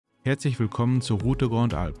Herzlich willkommen zur Route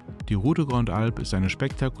Grande Alpe. Die Route Grande Alpe ist eine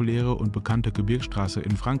spektakuläre und bekannte Gebirgsstraße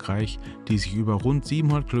in Frankreich, die sich über rund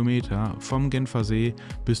 700 Kilometer vom Genfersee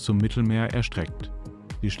bis zum Mittelmeer erstreckt.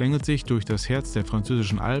 Sie schlängelt sich durch das Herz der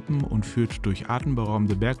französischen Alpen und führt durch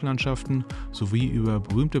atemberaubende Berglandschaften sowie über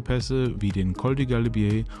berühmte Pässe wie den Col du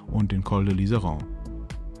Galibier und den Col de Liseron.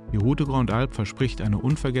 Die Route Grande Alpe verspricht eine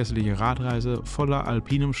unvergessliche Radreise voller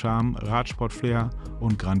alpinem Charme, Radsportflair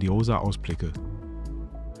und grandioser Ausblicke.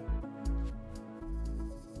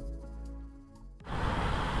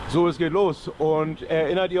 So, es geht los. Und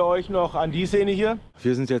erinnert ihr euch noch an die Szene hier?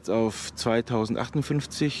 Wir sind jetzt auf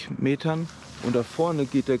 2058 Metern und da vorne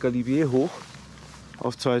geht der Galibier hoch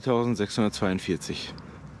auf 2642.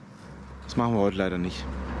 Das machen wir heute leider nicht.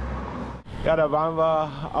 Ja, da waren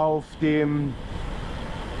wir auf dem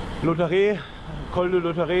Col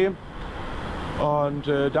du Galibier. Und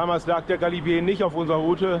damals lag der Galibier nicht auf unserer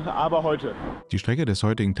Route, aber heute. Die Strecke des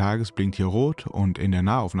heutigen Tages blinkt hier rot und in der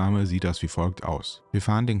Nahaufnahme sieht das wie folgt aus. Wir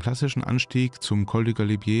fahren den klassischen Anstieg zum Col du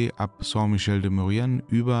Galibier ab Saint-Michel-de-Maurienne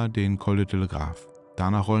über den Col de Telegraphe.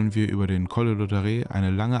 Danach rollen wir über den Col du Galibier eine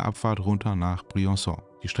lange Abfahrt runter nach Briançon.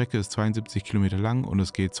 Die Strecke ist 72 Kilometer lang und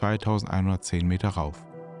es geht 2110 Meter rauf.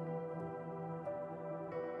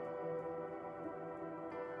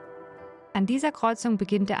 An dieser Kreuzung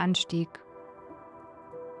beginnt der Anstieg.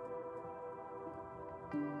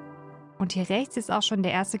 Und hier rechts ist auch schon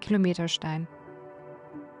der erste Kilometerstein.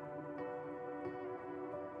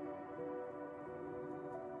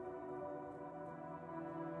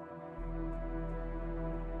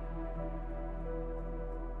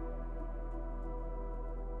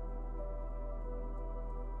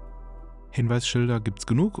 Hinweisschilder gibt's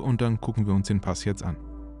genug und dann gucken wir uns den Pass jetzt an.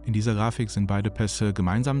 In dieser Grafik sind beide Pässe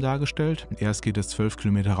gemeinsam dargestellt. Erst geht es 12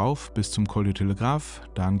 Kilometer rauf bis zum Col du Telegraphe,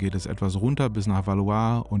 dann geht es etwas runter bis nach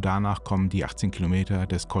Valois und danach kommen die 18 Kilometer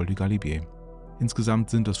des Col du Galibier. Insgesamt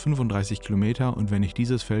sind es 35 Kilometer und wenn ich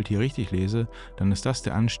dieses Feld hier richtig lese, dann ist das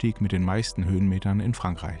der Anstieg mit den meisten Höhenmetern in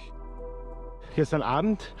Frankreich. Gestern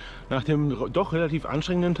Abend, nach dem doch relativ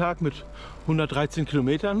anstrengenden Tag mit 113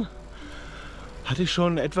 Kilometern, hatte ich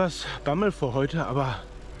schon etwas Bammel vor heute, aber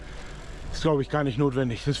ist, glaube ich, gar nicht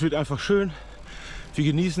notwendig. Das wird einfach schön. Wir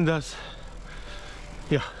genießen das.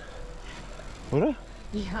 Ja. Oder?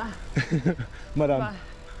 Ja. Madame.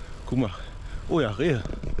 Guck mal. Oh ja, Rehe.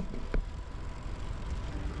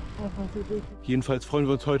 Jedenfalls freuen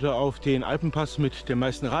wir uns heute auf den Alpenpass mit der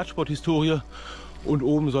meisten Radsporthistorie. Und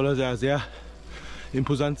oben soll er sehr, sehr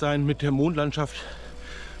imposant sein mit der Mondlandschaft.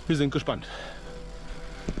 Wir sind gespannt.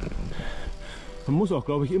 Man muss auch,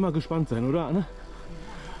 glaube ich, immer gespannt sein, oder Anne?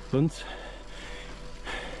 Sonst,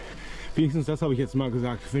 wenigstens das habe ich jetzt mal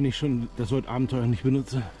gesagt, wenn ich schon das Wort Abenteuer nicht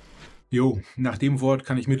benutze. Jo, nach dem Wort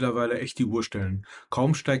kann ich mittlerweile echt die Uhr stellen.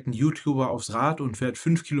 Kaum steigt ein YouTuber aufs Rad und fährt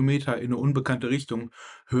 5 Kilometer in eine unbekannte Richtung,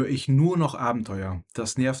 höre ich nur noch Abenteuer.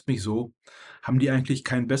 Das nervt mich so. Haben die eigentlich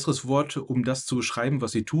kein besseres Wort, um das zu beschreiben,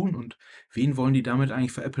 was sie tun? Und wen wollen die damit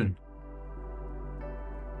eigentlich veräppeln?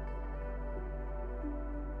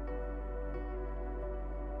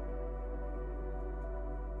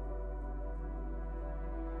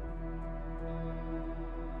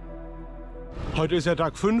 Heute ist ja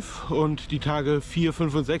Tag 5 und die Tage 4,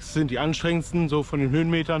 5 und 6 sind die anstrengendsten, so von den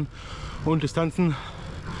Höhenmetern und Distanzen.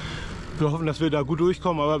 Wir hoffen, dass wir da gut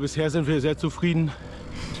durchkommen, aber bisher sind wir sehr zufrieden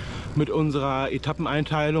mit unserer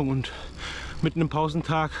Etappeneinteilung und mit einem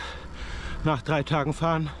Pausentag nach 3 Tagen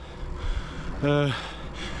Fahren.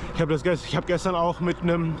 Ich habe gestern auch mit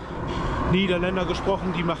einem Niederländer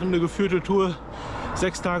gesprochen, die machen eine geführte Tour,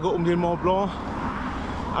 6 Tage um den Mont Blanc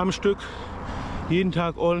am Stück, jeden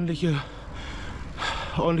Tag ordentliches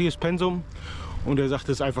Pensum und er sagt,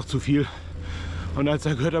 das ist einfach zu viel. Und als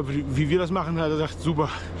er gehört hat, wie wir das machen, hat er gesagt, super,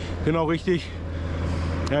 genau richtig.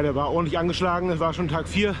 Ja, der war ordentlich angeschlagen, das war schon Tag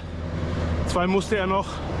 4. 2 musste er noch.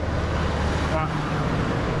 Ja.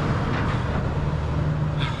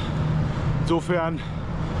 Insofern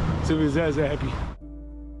sind wir sehr, sehr happy.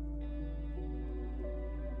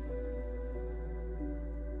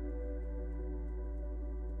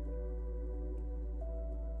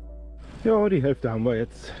 Ja, die Hälfte haben wir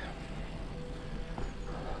jetzt.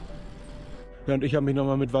 Ja, und ich habe mich noch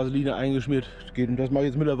mal mit Vaseline eingeschmiert. Das mache ich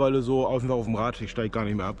jetzt mittlerweile so auf dem Rad. Ich steige gar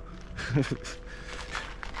nicht mehr ab.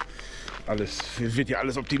 Alles wird ja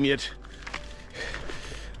alles optimiert.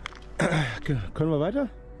 Können wir weiter?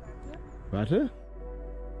 Warte.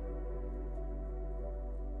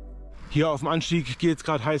 Hier auf dem Anstieg geht es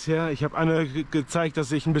gerade heiß her. Ich habe Anne gezeigt,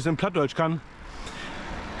 dass ich ein bisschen Plattdeutsch kann.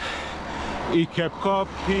 Ik heb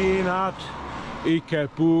koppienat, ik heb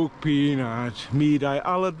boekpienat, midai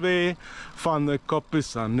alle twee, van de kop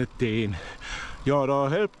is aan de teen. Ja, da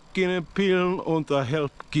helpt keine Pillen und da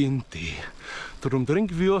helpt kein Tee. Drum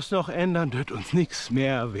trinken wir uns noch ändern, tut uns nichts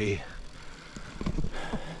mehr weh.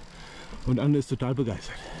 Und Anne ist total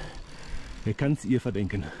begeistert. Wer kann es ihr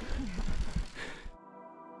verdenken?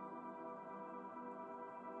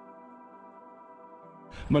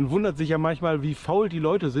 Man wundert sich ja manchmal, wie faul die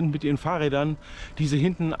Leute sind mit ihren Fahrrädern, die sie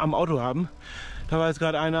hinten am Auto haben. Da war jetzt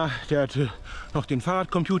gerade einer, der hatte noch den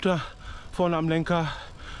Fahrradcomputer vorne am Lenker,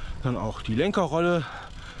 dann auch die Lenkerrolle,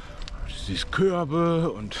 dieses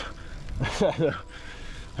Körbe und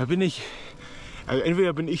da bin ich, also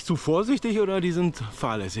entweder bin ich zu vorsichtig oder die sind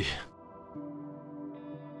fahrlässig.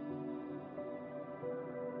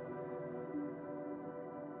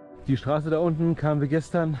 Die Straße da unten kamen wir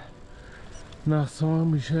gestern nach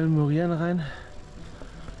Saint-Michel-Maurienne rein.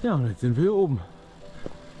 Ja, und jetzt sind wir hier oben.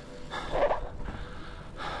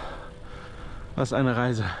 Was eine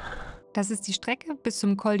Reise. Das ist die Strecke bis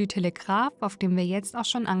zum Col du Galibier, auf dem wir jetzt auch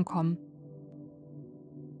schon ankommen.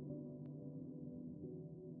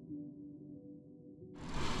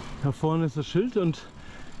 Da vorne ist das Schild und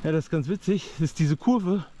ja, das ist ganz witzig. Das ist diese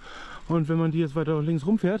Kurve und wenn man die jetzt weiter links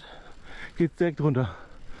rumfährt, geht es direkt runter.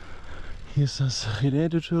 Hier ist das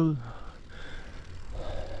Reelight Ugo.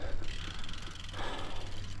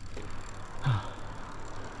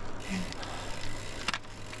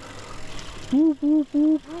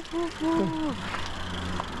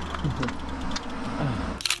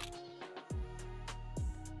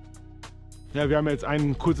 Ja, wir haben jetzt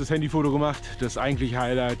ein kurzes Handyfoto gemacht. Das eigentliche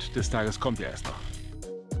Highlight des Tages kommt ja erst noch.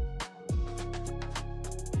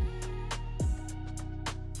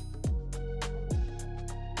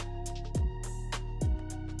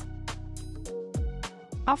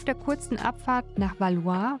 Auf der kurzen Abfahrt nach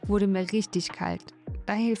Valois wurde mir richtig kalt.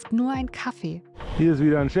 Da hilft nur ein Kaffee. Hier ist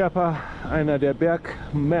wieder ein Sherpa, einer der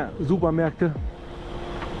Supermärkte.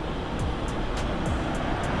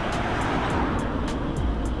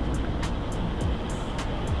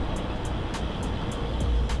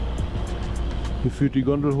 Hier führt die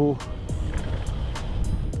Gondel hoch.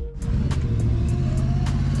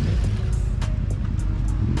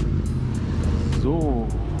 So,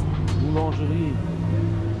 Boulangerie.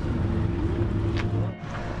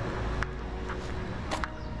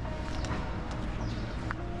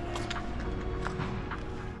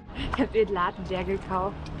 Ich habe den Laden der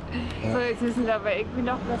gekauft. Ja. So, jetzt wissen wir aber irgendwie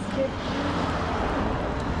noch, was gibt.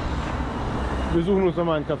 Wir suchen uns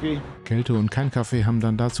nochmal einen Kaffee. Kälte und kein Kaffee haben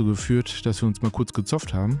dann dazu geführt, dass wir uns mal kurz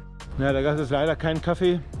gezopft haben. Ja, da gab es leider keinen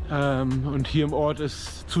Kaffee und hier im Ort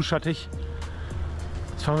ist zu schattig.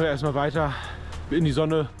 Jetzt fahren wir erstmal weiter in die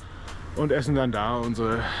Sonne und essen dann da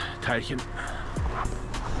unsere Teilchen.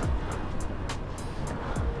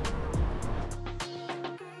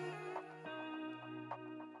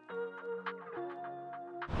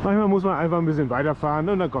 Manchmal muss man einfach ein bisschen weiterfahren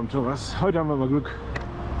und dann kommt schon was. Heute haben wir mal Glück.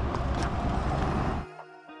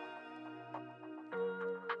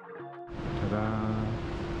 Tada!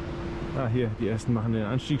 Ah, hier, die ersten machen den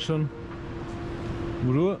Anstieg schon.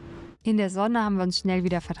 Bonjour. In der Sonne haben wir uns schnell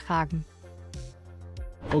wieder vertragen.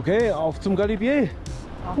 Okay, auf zum Galibier.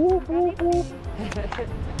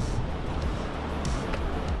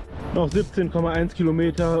 Noch 17,1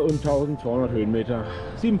 Kilometer und 1200 Höhenmeter.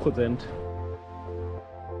 7%.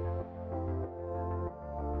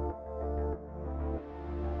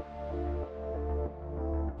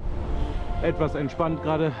 Etwas entspannt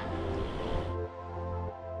gerade.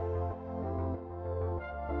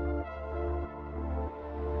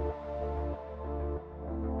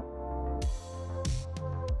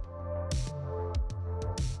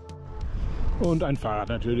 Und ein Fahrrad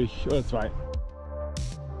natürlich, oder zwei.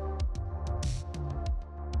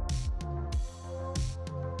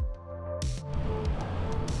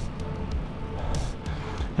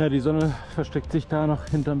 Ja, die Sonne versteckt sich da noch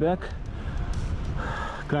hinterm Berg.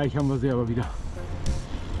 Gleich haben wir sie aber wieder.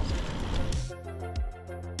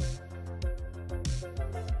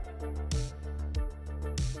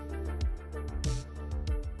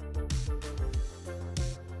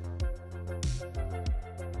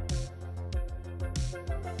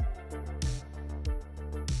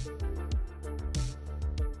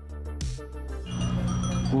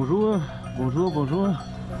 Bonjour, bonjour, bonjour.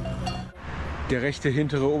 Der rechte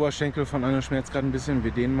hintere Oberschenkel von Anne schmerzt gerade ein bisschen.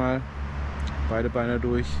 Wir dehnen mal beide Beine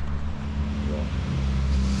durch. So.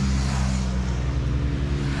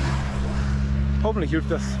 Hoffentlich hilft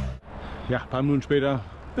das. Ja, ein paar Minuten später,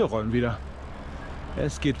 wir rollen wieder.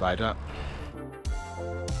 Es geht weiter.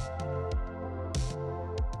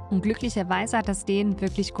 Und glücklicherweise hat das Dehnen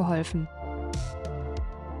wirklich geholfen.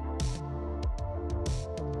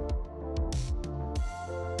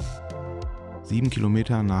 7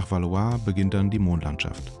 Kilometer nach Valois beginnt dann die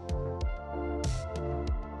Mondlandschaft.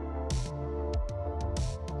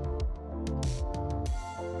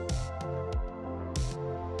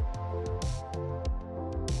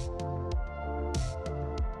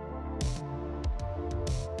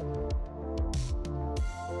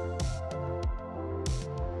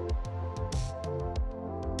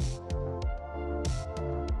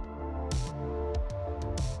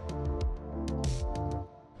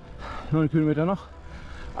 Neun Kilometer noch.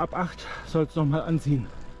 Ab 8 soll es noch mal anziehen.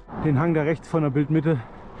 Den Hang da rechts von der Bildmitte,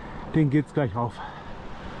 den geht es gleich rauf.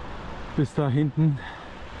 Bis da hinten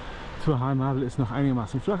zur Haarnadel ist noch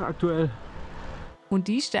einigermaßen flach aktuell. Und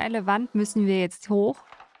die steile Wand müssen wir jetzt hoch.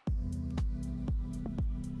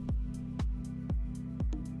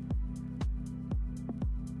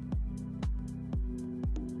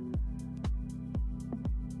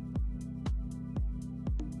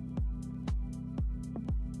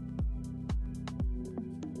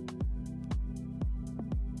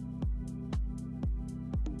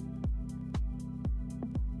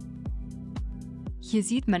 Hier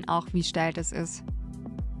sieht man auch, wie steil das ist.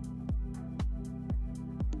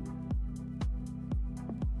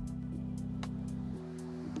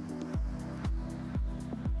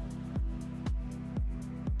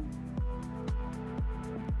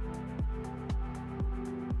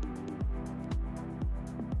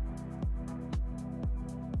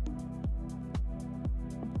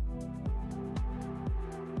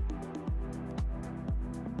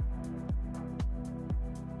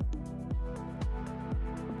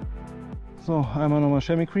 So, einmal nochmal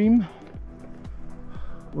Chamois Cream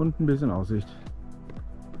und ein bisschen Aussicht.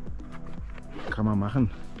 Kann man machen.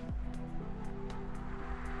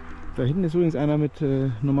 Da hinten ist übrigens einer mit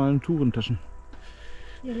normalen Tourentaschen.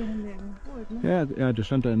 Ja, den haben wir geholt, ne? Ja, der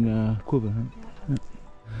stand da in der Kurve.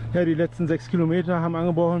 Ja, die letzten 6 Kilometer haben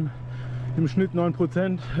angebrochen. Im Schnitt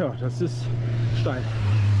 9%. Ja, das ist steil.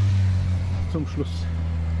 Zum Schluss.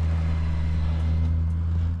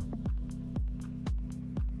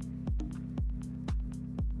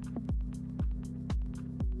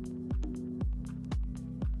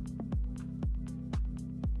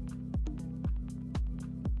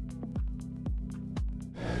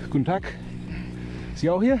 Guten Tag. Sie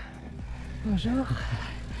auch hier? Bonjour.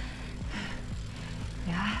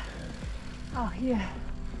 Ja, auch hier.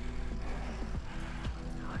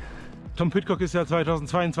 Tom Pidcock ist ja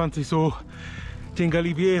 2022 so den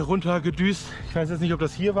Galibier runtergedüst. Ich weiß jetzt nicht, ob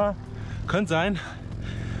das hier war. Könnte sein.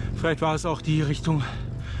 Vielleicht war es auch die Richtung,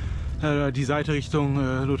 die Seite Richtung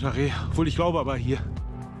Lotharet. Obwohl ich glaube aber hier.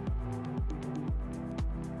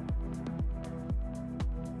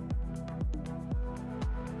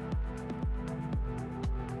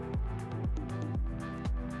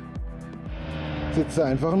 Sitzt da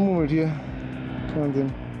einfach ein Murmeltier.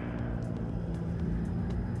 Wahnsinn.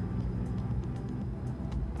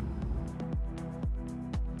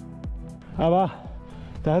 Aber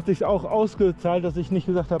da hat sich auch ausgezahlt, dass ich nicht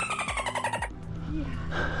gesagt habe, ja,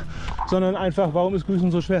 sondern einfach, warum ist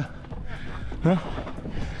Grüßen so schwer? Ja?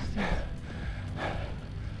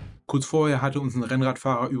 Kurz vorher hatte uns ein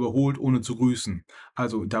Rennradfahrer überholt, ohne zu grüßen.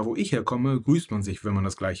 Also da, wo ich herkomme, grüßt man sich, wenn man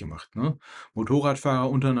das Gleiche macht. Ne? Motorradfahrer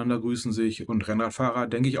untereinander grüßen sich und Rennradfahrer,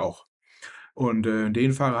 denke ich, auch. Und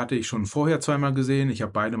den Fahrer hatte ich schon vorher zweimal gesehen. Ich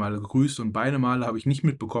habe beide Male gegrüßt und beide Male habe ich nicht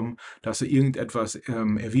mitbekommen, dass er irgendetwas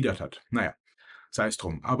erwidert hat. Naja, sei es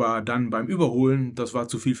drum. Aber dann beim Überholen, das war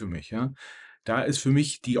zu viel für mich. Ja? Da ist für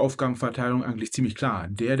mich die Aufgabenverteilung eigentlich ziemlich klar.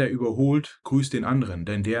 Der überholt, grüßt den anderen,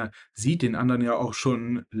 denn der sieht den anderen ja auch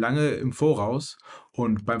schon lange im Voraus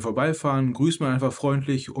und beim Vorbeifahren grüßt man einfach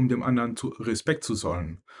freundlich, um dem anderen Respekt zu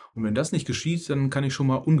zollen. Und wenn das nicht geschieht, dann kann ich schon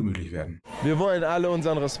mal ungemütlich werden. Wir wollen alle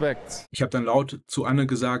unseren Respekt. Ich habe dann laut zu Anne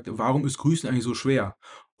gesagt, warum ist Grüßen eigentlich so schwer?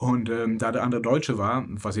 Und da der andere Deutsche war,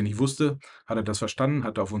 was ich nicht wusste, hat er das verstanden,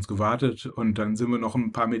 hat auf uns gewartet und dann sind wir noch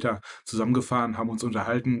ein paar Meter zusammengefahren, haben uns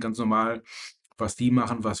unterhalten, ganz normal, was die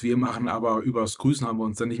machen, was wir machen, aber übers Grüßen haben wir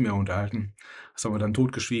uns dann nicht mehr unterhalten. Das haben wir dann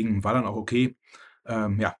totgeschwiegen, war dann auch okay.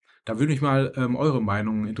 Ja, da würde mich mal eure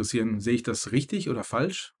Meinung interessieren. Sehe ich das richtig oder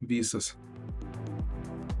falsch? Wie ist das?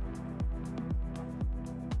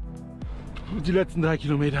 Die letzten 3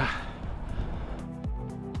 Kilometer.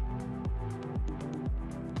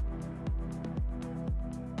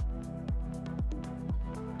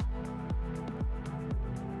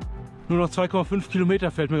 Nur noch 2,5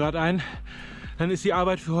 Kilometer fällt mir gerade ein. Dann ist die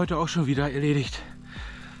Arbeit für heute auch schon wieder erledigt.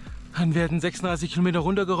 Dann werden 36 Kilometer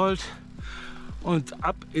runtergerollt und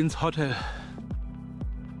ab ins Hotel.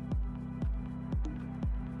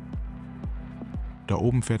 Da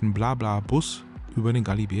oben fährt ein Blabla-Bus über den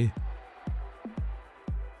Galibier.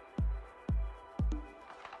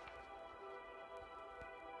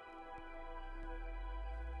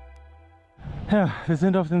 Ja, wir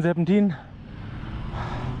sind auf den Serpentinen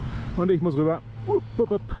und ich muss rüber.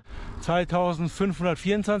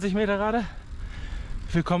 2524 Meter gerade.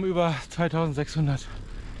 Wir kommen über 2600.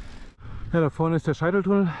 Ja, da vorne ist der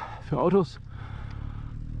Scheiteltunnel für Autos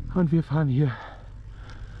und wir fahren hier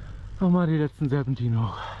nochmal die letzten Serpentinen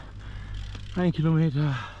hoch. 1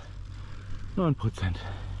 Kilometer, 9%.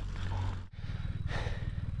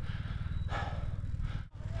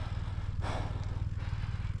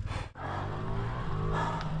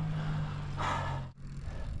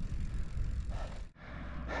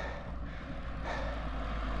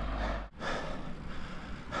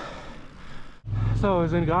 So, wir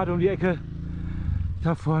sind gerade um die Ecke.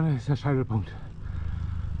 Da vorne ist der Scheitelpunkt.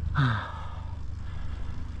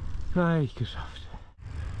 Gleich geschafft.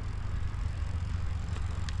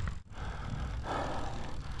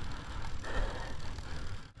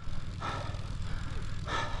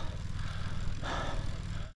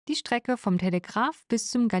 Die Strecke vom Telegraph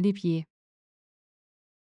bis zum Galibier.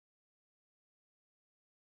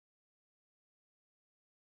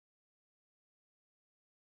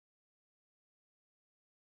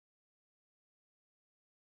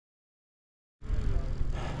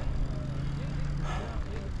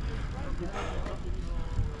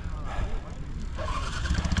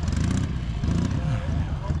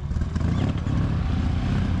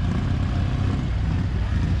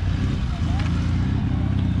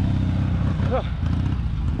 So.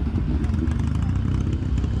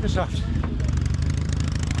 Geschafft.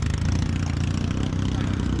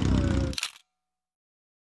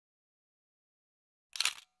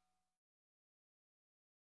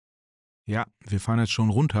 Ja, wir fahren jetzt schon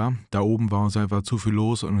runter. Da oben war uns einfach zu viel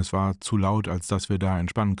los und es war zu laut, als dass wir da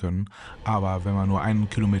entspannen können. Aber wenn man nur 1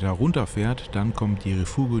 Kilometer runterfährt, dann kommt die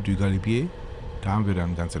Col du Galibier. Da haben wir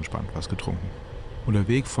dann ganz entspannt was getrunken. Und der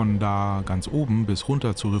Weg von da ganz oben bis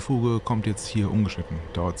runter zur Refuge kommt jetzt hier ungeschnitten.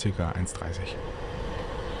 Dauert ca. 1,30.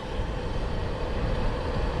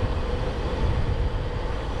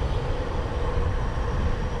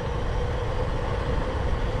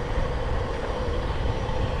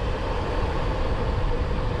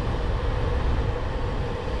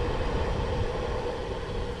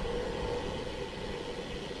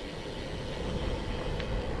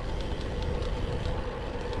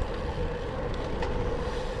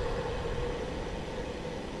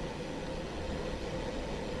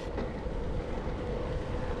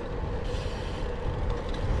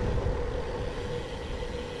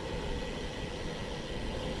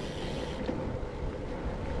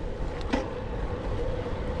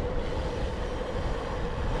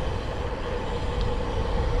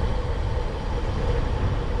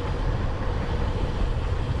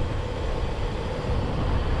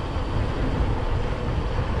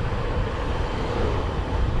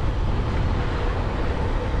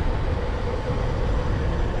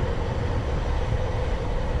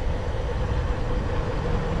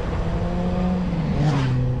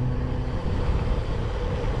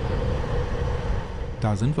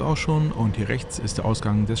 Da sind wir auch schon und hier rechts ist der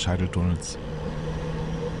Ausgang des Scheiteltunnels.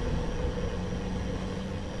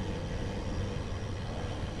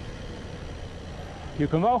 Hier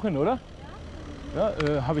können wir auch hin, oder? Ja,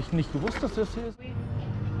 habe ich nicht gewusst, dass das hier ist.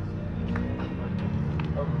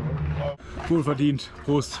 Wohlverdient.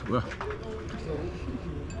 Prost. Ja.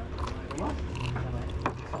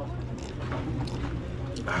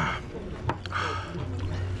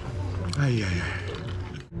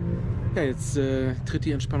 Ja, jetzt tritt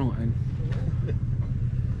die Entspannung ein.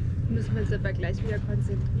 Müssen wir uns aber gleich wieder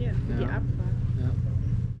konzentrieren für die Abfahrt. Ja.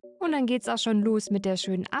 Und dann geht's auch schon los mit der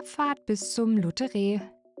schönen Abfahrt bis zum Lutherer.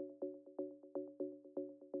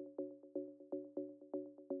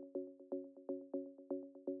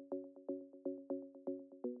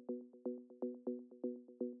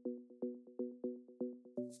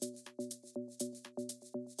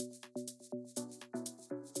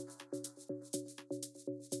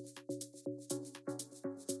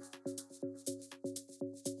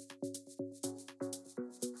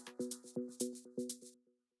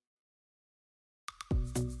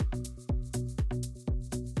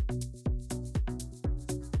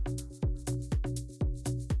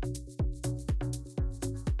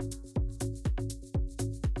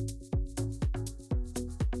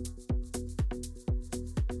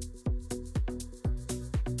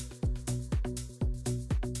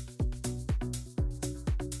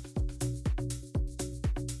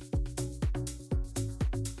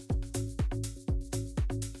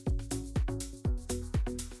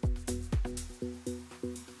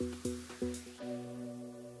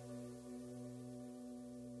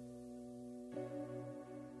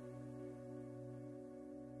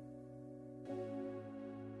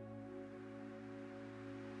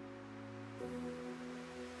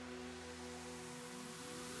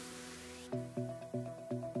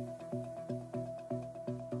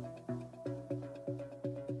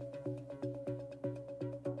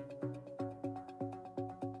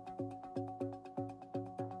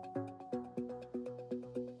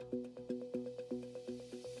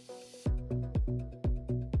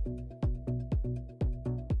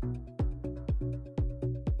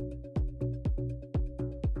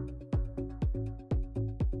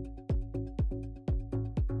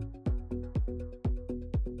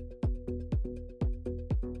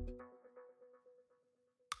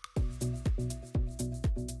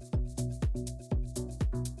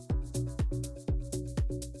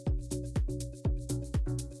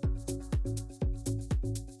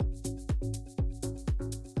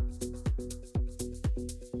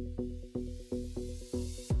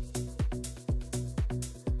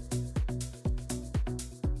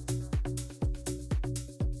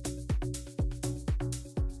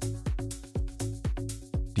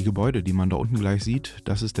 Die Gebäude, die man da unten gleich sieht,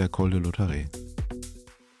 das ist der Col du Galibier.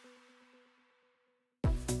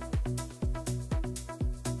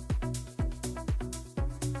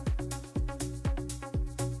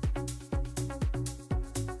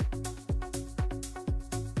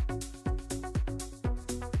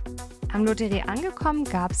 Am Galibier angekommen,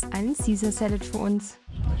 gab es einen Caesar Salad für uns.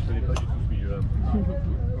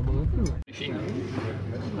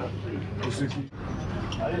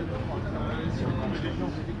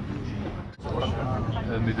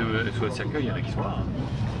 Mais sur le cercueil, il y en a qui sont là.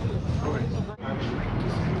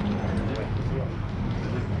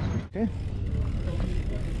 Okay.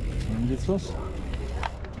 Dann geht's los.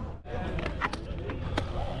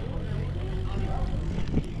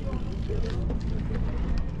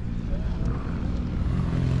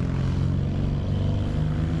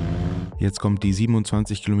 Jetzt kommt die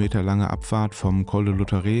 27 Kilometer lange Abfahrt vom Col du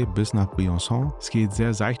Galibier bis nach Briançon. Es geht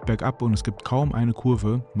sehr seicht bergab und es gibt kaum eine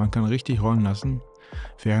Kurve. Man kann richtig rollen lassen.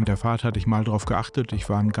 Während der Fahrt hatte ich mal darauf geachtet, ich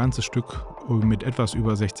war ein ganzes Stück mit etwas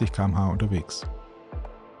über 60 km/h unterwegs.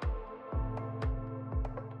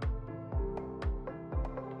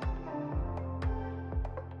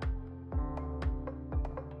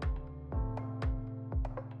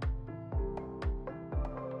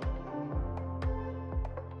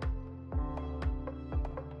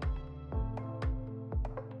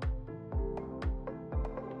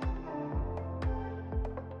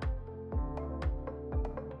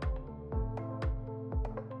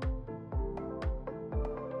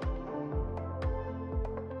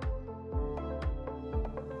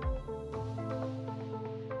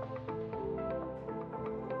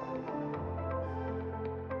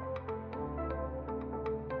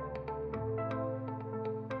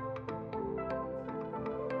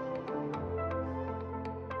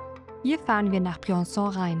 Hier fahren wir nach Briançon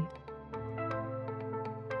rein.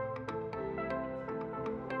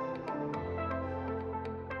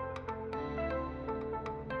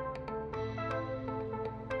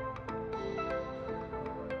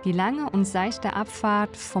 Die lange und seichte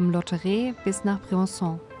Abfahrt vom Galibier bis nach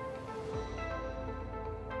Briançon.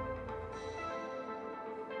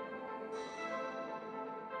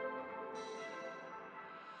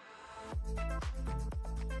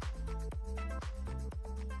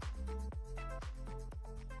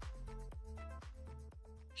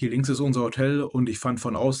 Hier links ist unser Hotel und ich fand,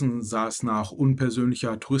 von außen sah es nach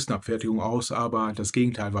unpersönlicher Touristenabfertigung aus, aber das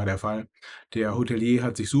Gegenteil war der Fall. Der Hotelier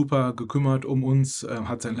hat sich super gekümmert um uns,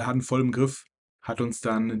 hat seinen Laden voll im Griff, hat uns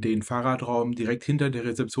dann den Fahrradraum direkt hinter der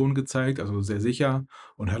Rezeption gezeigt, also sehr sicher,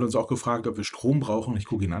 und hat uns auch gefragt, ob wir Strom brauchen. Ich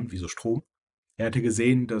gucke ihn an, wieso Strom? Er hatte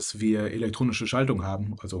gesehen, dass wir elektronische Schaltung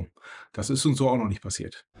haben, also das ist uns so auch noch nicht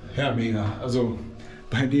passiert. Ja, mega. Also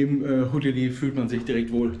bei dem Hotelier fühlt man sich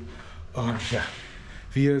direkt wohl. Und ja,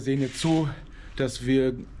 wir sehen jetzt zu, dass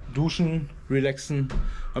wir duschen, relaxen.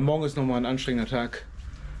 Und morgen ist nochmal ein anstrengender Tag.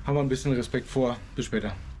 Haben wir ein bisschen Respekt vor. Bis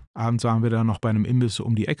später. Abends waren wir dann noch bei einem Imbiss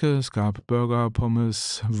um die Ecke. Es gab Burger,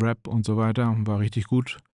 Pommes, Wrap und so weiter. War richtig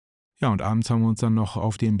gut. Ja, und abends haben wir uns dann noch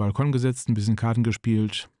auf den Balkon gesetzt, ein bisschen Karten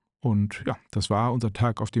gespielt. Und ja, das war unser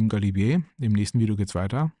Tag auf dem Galibier. Im nächsten Video geht's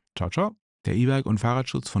weiter. Ciao, ciao. Der E-Bike- und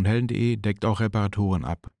Fahrradschutz von Helden.de deckt auch Reparaturen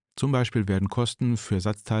ab. Zum Beispiel werden Kosten für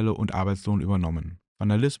Ersatzteile und Arbeitslohn übernommen.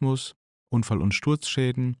 Vandalismus, Unfall- und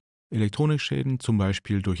Sturzschäden, Elektronikschäden, zum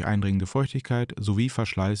Beispiel durch eindringende Feuchtigkeit, sowie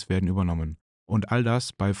Verschleiß werden übernommen. Und all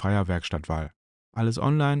das bei freier Werkstattwahl. Alles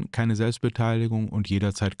online, keine Selbstbeteiligung und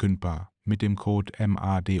jederzeit kündbar. Mit dem Code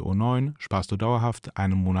MADO9 sparst du dauerhaft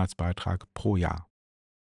einen Monatsbeitrag pro Jahr.